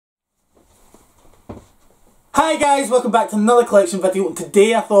Hi guys, welcome back to another collection video, and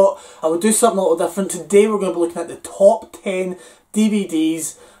today I thought I would do something a little different. Today we're going to be looking at the top 10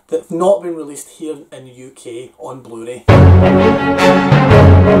 DVDs that have not been released here in the UK on Blu-ray.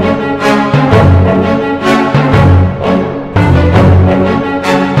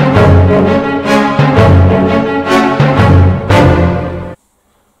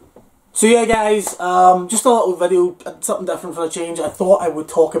 So yeah guys, just a little video, something different for a change. I thought I would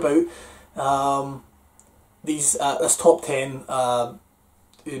talk about this top 10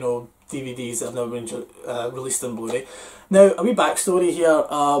 DVDs that have never been released on Blu-ray. Now, a wee backstory here.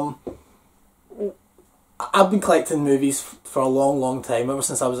 I've been collecting movies for a long time. Ever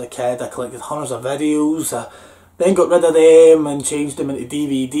since I was a kid, I collected hundreds of videos, then got rid of them and changed them into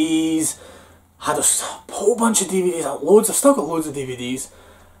DVDs. Had a whole bunch of DVDs, I've still got loads of DVDs.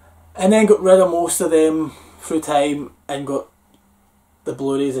 And then got rid of most of them through time and got the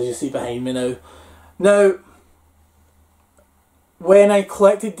Blu-rays, as you see behind me now. Now, when I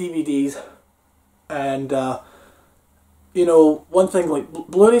collected DVDs, and one thing, like,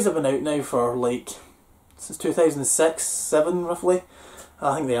 Blu-rays have been out now for like since 2006, 7 roughly.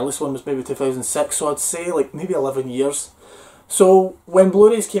 I think the earliest one was maybe 2006, so I'd say like maybe 11 years. So when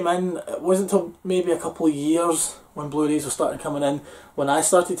Blu-rays came in, it wasn't until maybe a couple of years when Blu-rays were starting coming in when I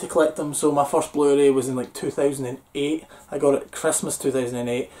started to collect them. So my first Blu-ray was in like 2008. I got it Christmas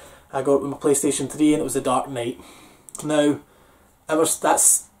 2008. I got it with my PlayStation 3 and it was The Dark Knight. Now,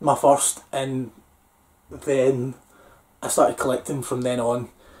 that's my first, and then I started collecting from then on.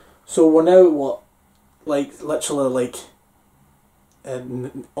 So we're now what, like literally like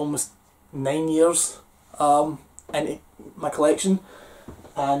almost 9 years into my collection,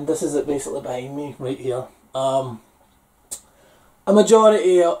 and this is it basically behind me right here. A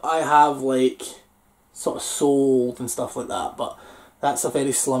majority I have like sort of sold and stuff like that, but that's a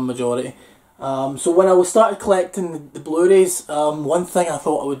very slim majority. So when I started collecting the Blu-rays, one thing I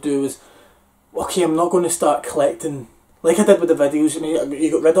thought I would do was, okay, I'm not going to start collecting like I did with the videos. I mean,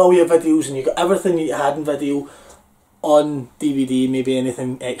 you got rid of all your videos and you got everything that you had in video on DVD, maybe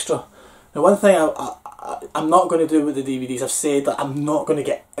anything extra. Now, one thing I'm not going to do with the DVDs, I've said that I'm not going to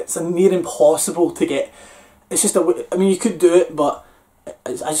get, it's a near impossible to get. It's just I mean, you could do it, but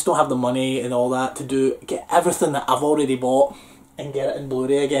I just don't have the money and all that to get everything that I've already bought and get it in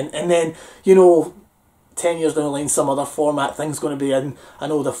Blu-ray again. And then, 10 years down the line, some other format thing's going to be in. I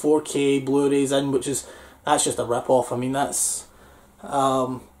know the 4K Blu-ray's in, that's just a rip-off. I mean, that's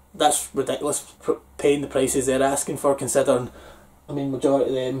ridiculous paying the prices they're asking for, considering, I mean, majority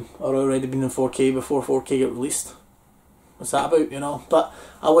of them are already been in 4K before 4K get released. What's that about, But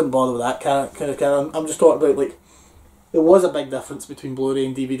I wouldn't bother with that kind of. I'm just talking about, like, there was a big difference between Blu-ray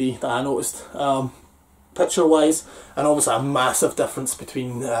and DVD that I noticed, picture wise, and obviously a massive difference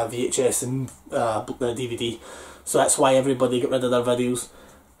between VHS and the DVD. So that's why everybody got rid of their videos.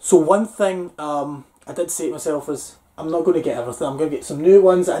 So one thing I did say to myself is, I'm not going to get everything. I'm going to get some new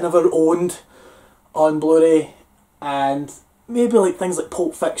ones that I never owned on Blu-ray, and maybe like things like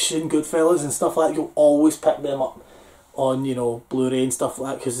Pulp Fiction, Goodfellas and stuff like that. You'll always pick them up on Blu-ray and stuff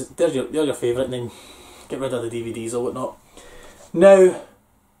like that, because they're your favourite, and then get rid of the DVDs or whatnot. Now,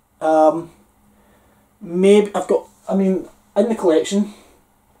 maybe I mean, in the collection,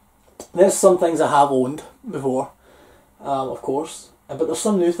 there's some things I have owned before, of course, but there's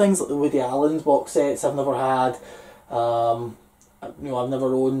some new things like the Woody Allen's box sets I've never had. I've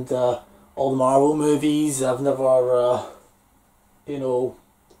never owned all the Marvel movies. I've never,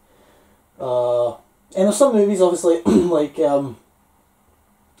 and there's some movies, obviously, like The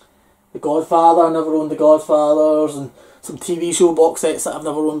Godfather. I never owned The Godfathers, and some TV show box sets that I've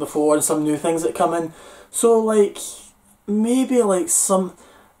never owned before, and some new things that come in. So, like, maybe like some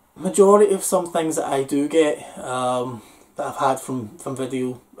majority of some things that I do get that I've had from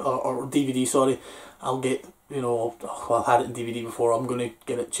video or DVD, sorry, I'll get, well, I've had it in DVD before. I'm going to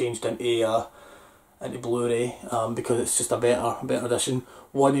get it changed into Blu-ray because it's just a better edition.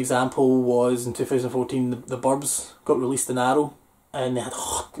 One example was in 2014, the Burbs got released in Arrow, and they had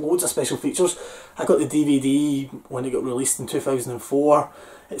loads of special features. I got the DVD when it got released in 2004.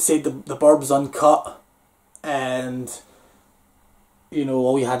 It said the Burbs uncut, and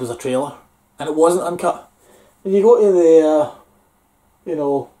all you had was a trailer, and it wasn't uncut. When you go to the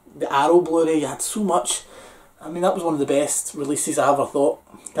the Arrow Blu-ray, you had so much. I mean, that was one of the best releases I ever thought.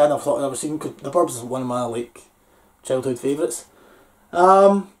 I never thought I'd ever seen, because the Burbs is one of my like childhood favourites.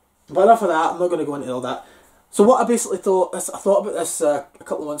 But enough of that. I'm not going to go into all that. So what I basically thought is, I thought about this a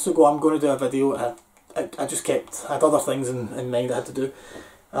couple of months ago. I'm going to do a video. I had other things in mind I had to do.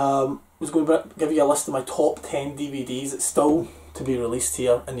 I was going to give you a list of my top 10 DVDs that still to be released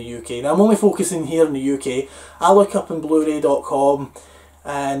here in the UK. Now I'm only focusing here in the UK. I look up in Blu-ray.com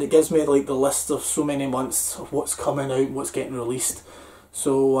and it gives me like the list of so many months of what's coming out, what's getting released.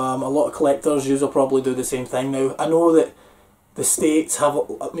 So a lot of collectors usually probably do the same thing now. I know that the States have,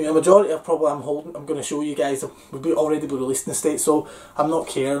 I mean, a majority of probably I'm going to show you guys would already be released in the States, so I'm not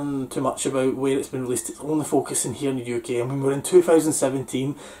caring too much about where it's been released. It's only focusing here in the UK. I mean, we're in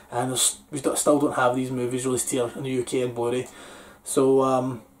 2017 and we still don't have these movies released here in the UK in Blu-ray. So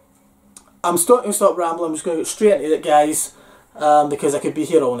I'm starting to stop rambling. I'm just going to get straight into it, guys, because I could be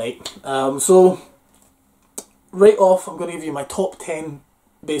here all night. So right off, I'm going to give you my top 10,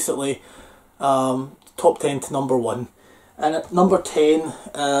 basically, top 10 to number 1. And at number 10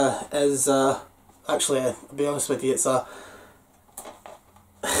 is, actually, I'll be honest with you, it's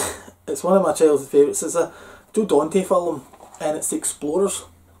one of my childhood favourites. It's a Joe Dante film, and it's The Explorers.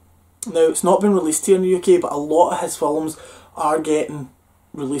 Now, it's not been released here in the UK, but a lot of his films are getting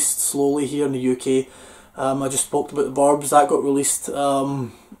released slowly here in the UK. I just spoke about The Burbs, that got released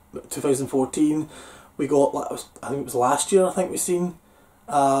 2014. We got, I think it was last year, I think we've seen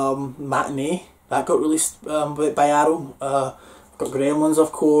Matinee. That got released by Arrow. Got Gremlins,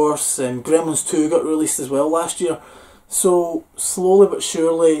 of course, and Gremlins 2 got released as well last year. So slowly but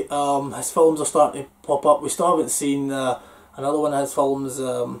surely his films are starting to pop up. We still haven't seen another one of his films,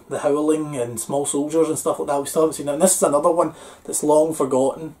 The Howling and Small Soldiers and stuff like that. We still haven't seen that. And this is another one that's long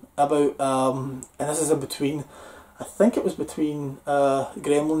forgotten about, and this is in between, I think it was between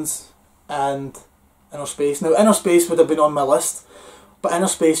Gremlins and Inner Space. Now Inner Space would have been on my list, but Inner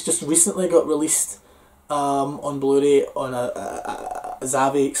Space just recently got released on Blu-ray on a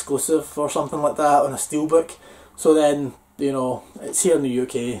Zavi exclusive or something like that, on a steelbook. So then, you know, it's here in the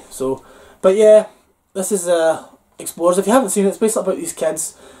UK. So, but yeah, this is Explorers. If you haven't seen it, it's basically about these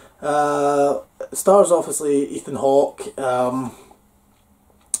kids. It stars obviously Ethan Hawke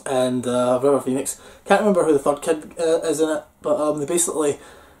and River Phoenix. Can't remember who the third kid is in it, but they basically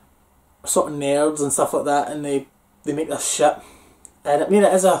are sort of nerds and stuff like that, and they make this ship. And I mean,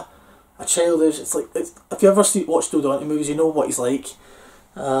 it is a childish. It's like, if you ever watch Joe Dante movies, you know what he's like.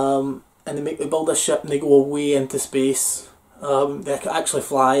 And they build this ship and they go away into space. They can actually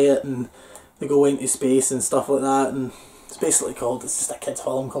fly it and they go into space and stuff like that. And it's basically it's just a kids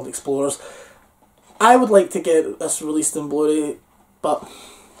film called Explorers. I would like to get this released in Blu-ray, but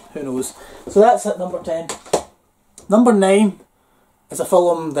who knows. So that's at number 10. Number 9 is a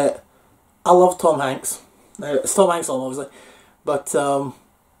film that I love. Tom Hanks. Now it's Tom Hanks film, obviously. But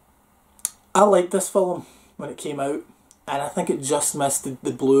I liked this film when it came out, and I think it just missed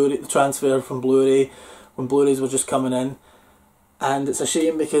the Blu-ray, the transfer from Blu-ray when Blu-rays were just coming in, and it's a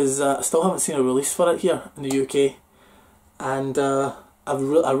shame because I still haven't seen a release for it here in the UK, and I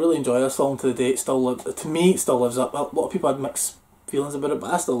really enjoy this film to the day. To me, it still lives up. A lot of people had mixed feelings about it,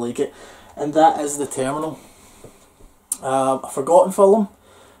 but I still like it, and that is The Terminal. A forgotten film,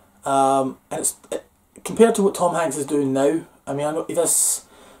 and compared to what Tom Hanks is doing now. I mean, I know this,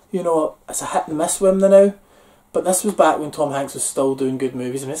 you know, it's a hit and miss with him now, but this was back when Tom Hanks was still doing good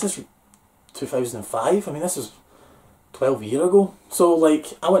movies. I mean, this is 2005. I mean, this was 12 years ago. So,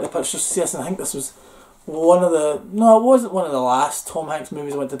 like, I went to pictures to see this, and I think this was one of the, no, it wasn't one of the last Tom Hanks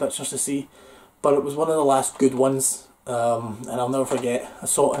movies I went to pictures to see, but it was one of the last good ones, and I'll never forget. I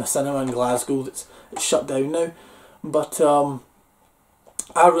saw it in a cinema in Glasgow. It's shut down now, but I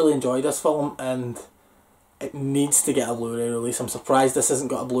really enjoyed this film, and it needs to get a Blu-ray release. I'm surprised this hasn't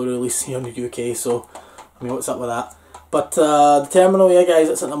got a Blu-ray release here in the UK, so, I mean, what's up with that? But, The Terminal, yeah guys,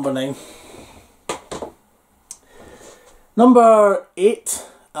 it's at number 9. Number 8, it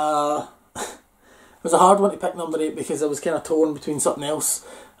was a hard one to pick number 8 because I was kind of torn between something else.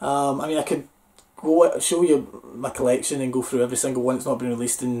 I mean, I could show you my collection and go through every single one that's not been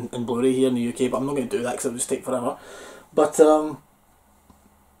released in Blu-ray here in the UK, but I'm not going to do that because it would just take forever. But,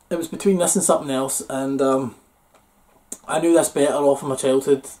 it was between this and something else, and I knew this better off in my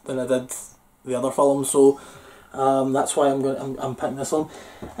childhood than I did the other films, so that's why I'm picking this one,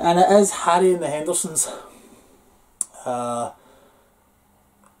 and it is Harry and the Hendersons. A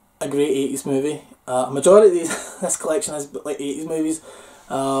great 80s movie. A majority of this collection is like 80s movies,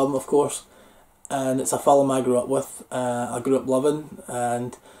 of course, and it's a film I grew up with. I grew up loving,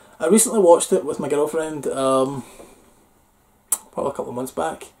 and I recently watched it with my girlfriend. Probably a couple of months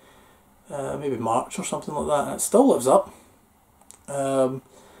back. Maybe March or something like that, and it still lives up.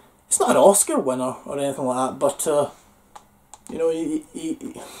 It's not an Oscar winner or anything like that, but you know, you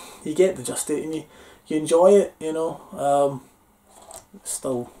get the gist of it and you enjoy it, you know.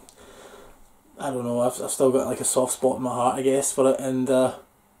 Still, I don't know, I've still got like a soft spot in my heart, I guess, for it, and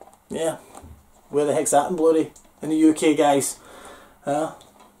yeah, where the heck's that in Blu-ray? In the UK, guys. You know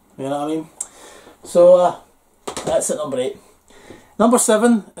what I mean? So that's at number 8. Number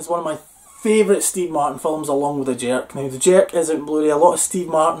 7 is one of my favourite Steve Martin films, along with The Jerk. Now, The Jerk is out in Blu-ray. A lot of Steve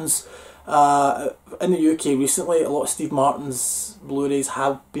Martin's in the UK recently. A lot of Steve Martin's Blu-rays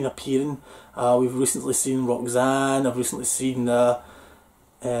have been appearing. We've recently seen Roxanne. I've recently seen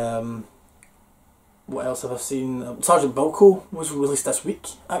what else have I seen? Sergeant Bilko was released this week,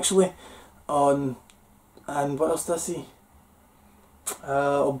 actually. And what else did I see?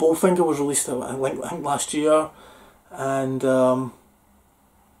 Bowfinger was released, I think last year. And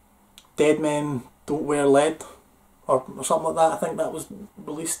Dead Men Don't Wear Lead, or something like that. I think that was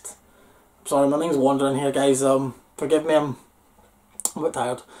released. Sorry, my mind's wandering here, guys. Forgive me, I'm a bit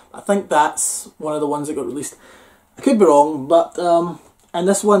tired. I think that's one of the ones that got released. I could be wrong, but and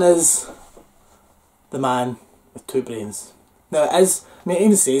this one is The Man with Two Brains. Now it is, I mean, it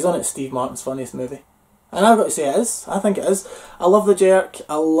even says on it, Steve Martin's funniest movie. And I've got to say it is. I think it is. I love The Jerk,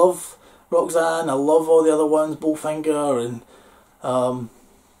 I love Roxanne, I love all the other ones, Bowfinger, and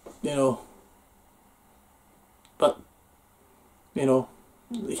you know, but you know,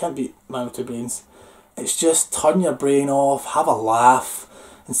 you can't beat Man with Two Brains. It's just turn your brain off, have a laugh,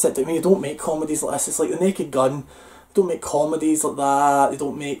 and sit down. I mean, you don't make comedies like this. It's like The Naked Gun. They don't make comedies like that. They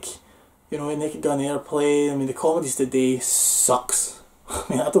don't make, you know, Naked Gun Airplane. I mean, the comedies today sucks. I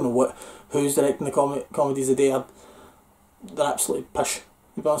mean, I don't know who's directing the comedies today. They're absolutely pish,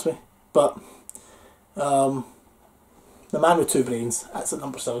 to be honest with me. But The Man with Two Brains, that's at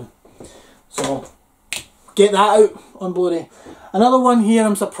number 7. So get that out on Blu-ray. Another one here,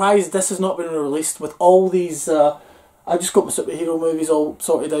 I'm surprised this has not been released with all these. I just got my superhero movies all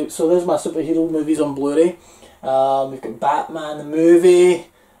sorted out. So there's my superhero movies on Blu-ray. We've got Batman the movie, we've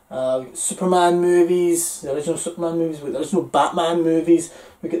got Superman movies, the original Superman movies, we've got the original Batman movies,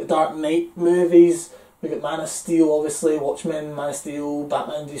 we've got the Dark Knight movies, we've got Man of Steel, obviously, Watchmen, Man of Steel,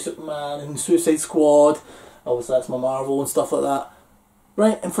 Batman v Superman, and Suicide Squad. Obviously that's my Marvel and stuff like that.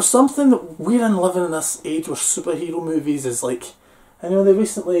 Right, and for something that we're living in this age where superhero movies is like, I know they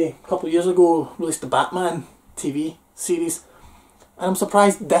recently, a couple of years ago, released the Batman TV series. And I'm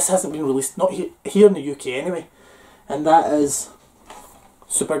surprised this hasn't been released, not here in the UK anyway. And that is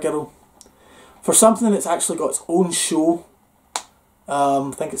Supergirl. For something that's actually got its own show,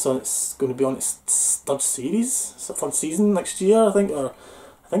 I think it's going to be on its 3rd series, it's the 3rd season next year, I think, or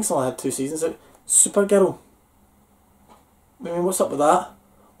I think it's only had 2 seasons out. Supergirl. I mean, what's up with that?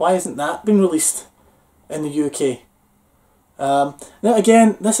 Why isn't that been released in the UK? Now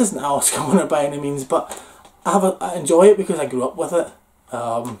again, this isn't Alice Cumberland by any means, but I enjoy it because I grew up with it.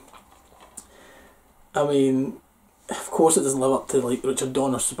 I mean, of course it doesn't live up to like Richard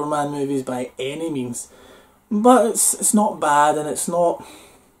Donner Superman movies by any means, but it's not bad, and it's not,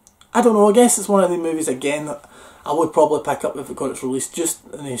 I don't know, I guess it's one of the movies again that I would probably pick up if it got its release, just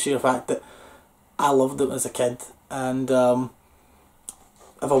in the sheer fact that I loved it as a kid. And have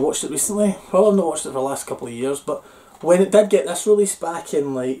I watched it recently? Well, I've not watched it for the last couple of years, but when it did get this release back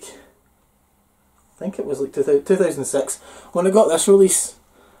in like, I think it was like 2006, when it got this release,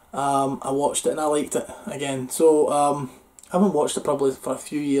 I watched it and I liked it again. So I haven't watched it probably for a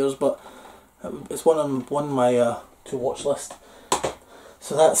few years, but it's one on my to watch list.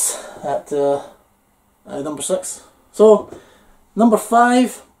 So that's at number 6. So number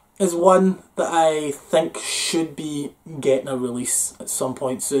 5 is one that I think should be getting a release at some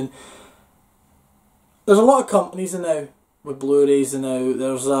point soon. There's a lot of companies now with Blu-rays now.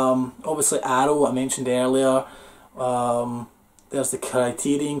 There's obviously Arrow, I mentioned earlier. There's the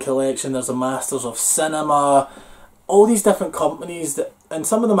Criterion Collection. There's the Masters of Cinema. All these different companies that, and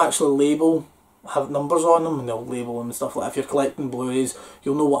some of them actually have numbers on them, and they'll label them and stuff like that. If you're collecting Blu-rays,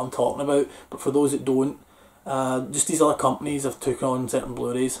 you'll know what I'm talking about. But for those that don't, just these other companies have taken on certain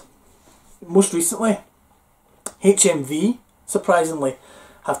Blu-rays. Most recently, HMV, surprisingly,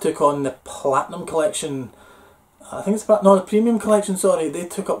 have took on the Platinum Collection. I think it's the Premium Collection, sorry. They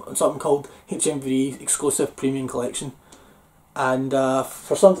took up something called HMV Exclusive Premium Collection. And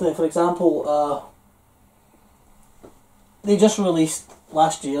for something, for example, they just released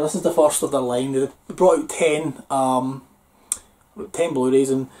last year, this is the first of their line, they brought out 10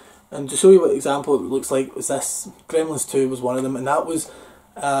 Blu-rays, and to show you what example it looks like was this. Gremlins 2 was one of them, and that was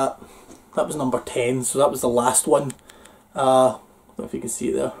number 10, so that was the last one. I don't know if you can see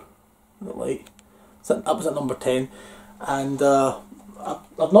it there, the light. So that was at number 10, and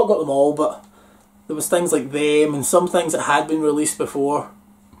I've not got them all, but there was things like them and some things that had been released before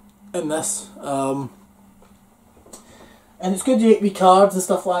in this. And it's good you get wee cards and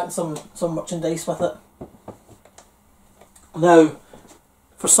stuff like that, and some merchandise with it. Now,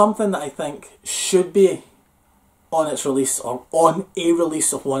 for something that I think should be on its release, or on a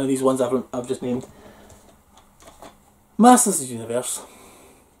release of one of these ones I've just named. Masters of the Universe.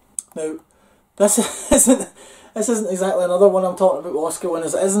 Now, this isn't exactly another one I'm talking about with Oscar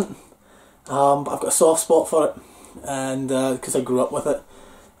winners, it isn't. But I've got a soft spot for it, and because I grew up with it,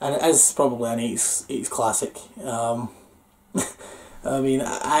 and it is probably an 80s classic. I mean,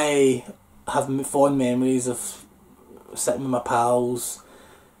 I have fond memories of sitting with my pals,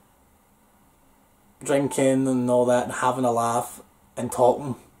 drinking and all that, and having a laugh and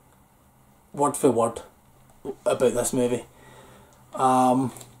talking word for word about this movie.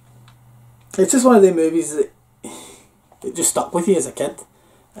 It's just one of the movies that it just stuck with you as a kid,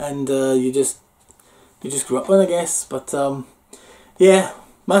 and you just grew up with, I guess. But yeah,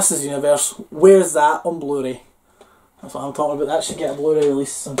 Masters of the Universe. Where's that on Blu-ray? That's what I'm talking about. That should get a Blu-ray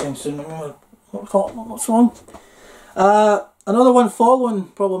release sometime soon. What's wrong? Another one following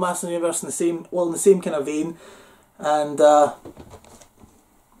probably Masters of the Universe in the same kind of vein, and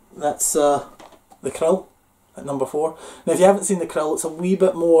that's the Krull at number 4. Now, if you haven't seen the Krull, it's a wee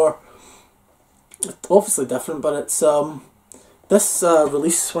bit more, obviously different, but it's this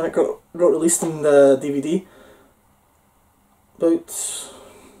release, when it got released in the DVD, about,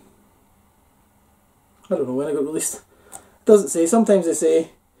 I don't know when it got released. It doesn't say. Sometimes they say,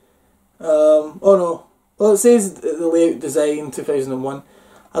 oh no, well, it says the layout design 2001.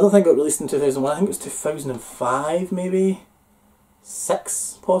 I don't think it got released in 2001. I think it was 2005, maybe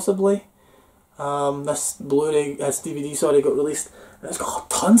 6 possibly. This Blu-ray, this DVD, sorry, got released, and it's got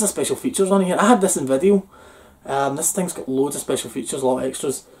tons of special features on here. I had this in video. This thing's got loads of special features, a lot of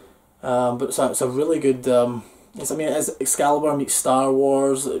extras, but it's a really good. I mean, it is Excalibur meets Star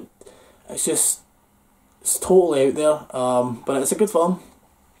Wars. It's totally out there, but it's a good film.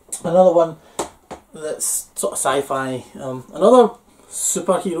 Another one that's sort of sci-fi, another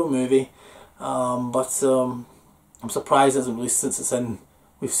superhero movie, but I'm surprised it hasn't released since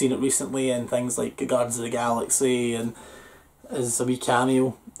we've seen it recently in things like Guardians of the Galaxy and as a wee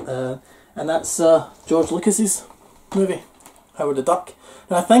cameo, and that's George Lucas's movie, Howard the Duck.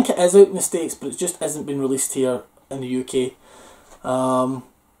 And I think it is out in the States, but it just hasn't been released here in the UK. I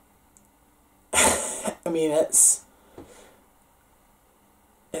mean, it's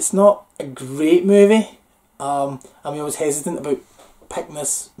not a great movie. I mean, I was hesitant about picking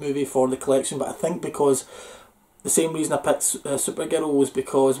this movie for the collection, but I think because the same reason I picked Supergirl was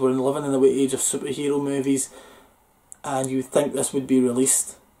because we're living in the age of superhero movies, and you think this would be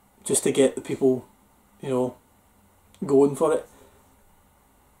released just to get the people, you know, going for it.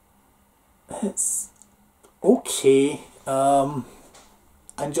 It's okay. I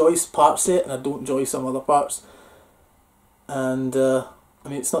enjoy parts of it, and I don't enjoy some other parts. And I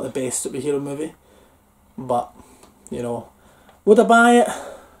mean, it's not the best superhero movie, but you know, would I buy it?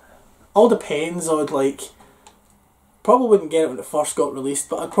 All depends. I would probably wouldn't get it when it first got released,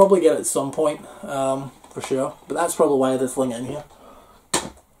 but I'd probably get it at some point, for sure. But that's probably why I did fling it in here.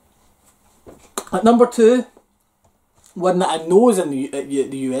 At number 2, one that I know is in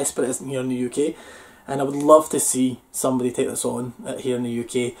the US, but it isn't here in the UK, and I would love to see somebody take this on here in the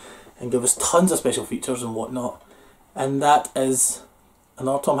UK and give us tons of special features and whatnot. And that is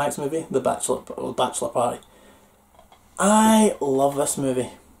another Tom Hanks movie, The Bachelor Party. I love this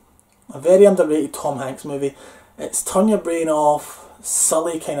movie. A very underrated Tom Hanks movie. It's turn your brain off,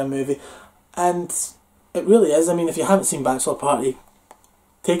 silly kind of movie, and it really is. I mean, if you haven't seen Bachelor Party,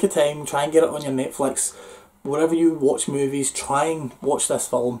 take your time, try and get it on your Netflix. Wherever you watch movies, try and watch this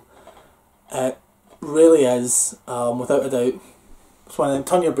film. It really is, without a doubt, it's one of them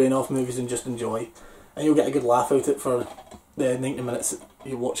turn your brain off movies and just enjoy. And you'll get a good laugh out of it for the 90 minutes that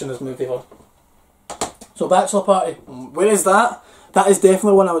you're watching this movie for. So Bachelor Party, where is that? That is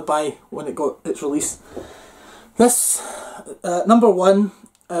definitely one I would buy when it got its release. This, number 1,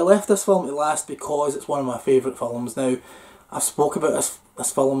 I left this film to last because it's one of my favourite films. Now, I've spoke about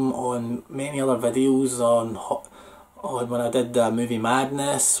this film on many other videos, on when I did Movie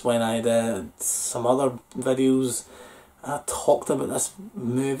Madness, when I did some other videos. I talked about this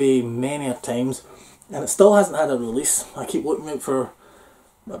movie many times, and it still hasn't had a release. I keep looking out for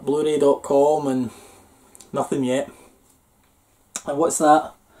Blu-ray.com and nothing yet. And what's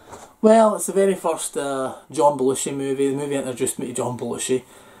that? Well, it's the very first John Belushi movie. The movie introduced me to John Belushi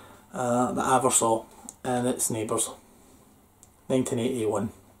that I ever saw, and it's Neighbours, 1981,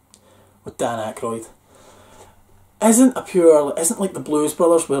 with Dan Aykroyd. Isn't like the Blues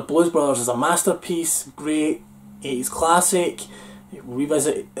Brothers, where Blues Brothers is a masterpiece, great 80s classic. You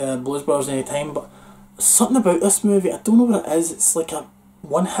revisit Blues Brothers anytime, but something about this movie, I don't know what it is. It's like a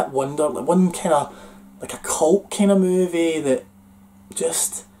one-hit wonder, like one kind of like a cult kind of movie that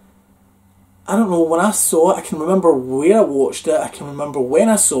just I don't know, when I saw it, I can remember where I watched it, I can remember when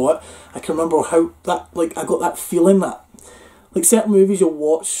I saw it, I can remember how that, like, I got that feeling that, like, certain movies you'll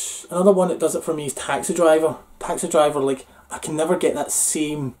watch. Another one that does it for me is Taxi Driver. Taxi Driver, like, I can never get that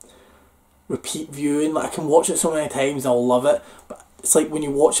same repeat viewing. Like, I can watch it so many times and I'll love it, but it's like when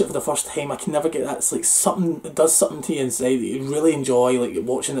you watch it for the first time, I can never get that. It's like something, it does something to you inside that you really enjoy, like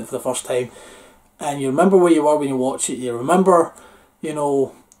watching it for the first time. And you remember where you were when you watch it, you remember, you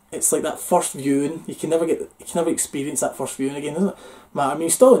know, it's like that first viewing. You can never experience that first viewing again, doesn't it? I mean, you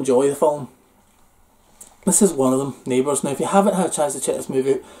still enjoy the film. This is one of them, Neighbours. Now, if you haven't had a chance to check this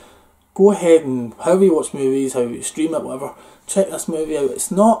movie out, go ahead and, however you watch movies, how you stream it, whatever, check this movie out.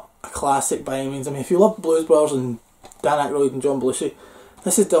 It's not a classic by any means. I mean, if you love Blues Brothers and Dan Aykroyd and John Belushi,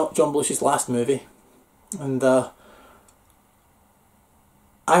 this is John Belushi's last movie. And I've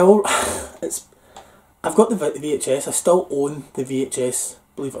got the VHS. I still own the VHS,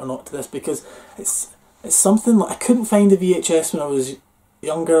 believe it or not, to this, because it's something like, I couldn't find the VHS when I was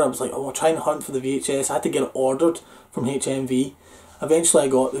younger. I was like, oh, I'm trying to hunt for the VHS. I had to get it ordered from HMV. Eventually I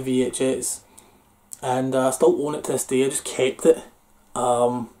got the VHS, and I still own it to this day. I just kept it.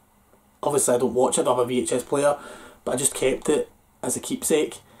 Obviously I don't watch it, I don't have a VHS player, but I just kept it as a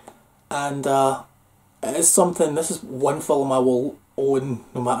keepsake. And it is something, this is one film I will own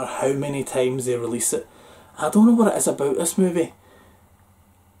no matter how many times they release it. I don't know what it is about this movie.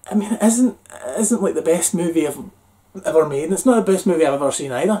 I mean, it isn't like the best movie I've ever made, and it's not the best movie I've ever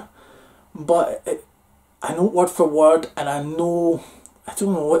seen either, but I know word for word, and I know, I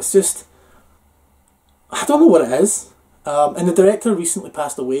don't know, it's just, I don't know what it is. And the director recently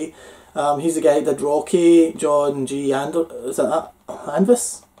passed away. He's the guy that did Rocky, John G. Anderson,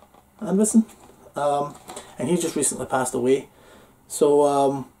 and he just recently passed away.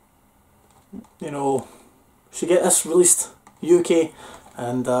 So, you know, should get this released UK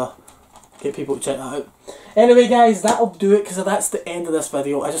and get people to check that out. Anyway guys, that'll do it, because that's the end of this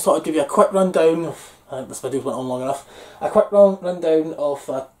video. I just thought I'd give you a quick rundown of, I think this video went on long enough, a quick rundown of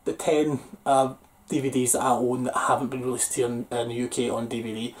the 10 DVDs that I own that haven't been released here in the UK on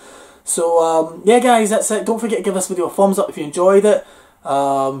DVD. So yeah guys, that's it. Don't forget to give this video a thumbs up if you enjoyed it.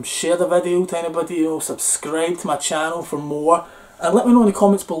 Share the video to anybody, you know, subscribe to my channel for more, and let me know in the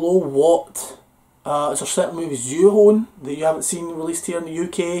comments below what is there certain movies you own that you haven't seen released here in the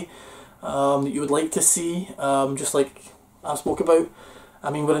UK that you would like to see, just like I spoke about. I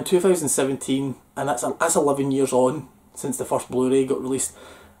mean, we're in 2017 and that's 11 years on since the first Blu-ray got released,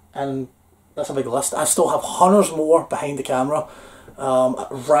 and that's a big list. I still have hundreds more behind the camera, a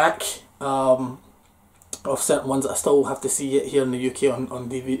rack of certain ones that I still have to see it here in the UK on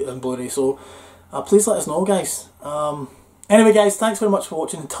DVD and Blu-ray, so please let us know guys. Anyway guys, thanks very much for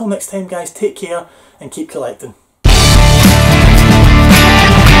watching. Until next time guys, take care and keep collecting.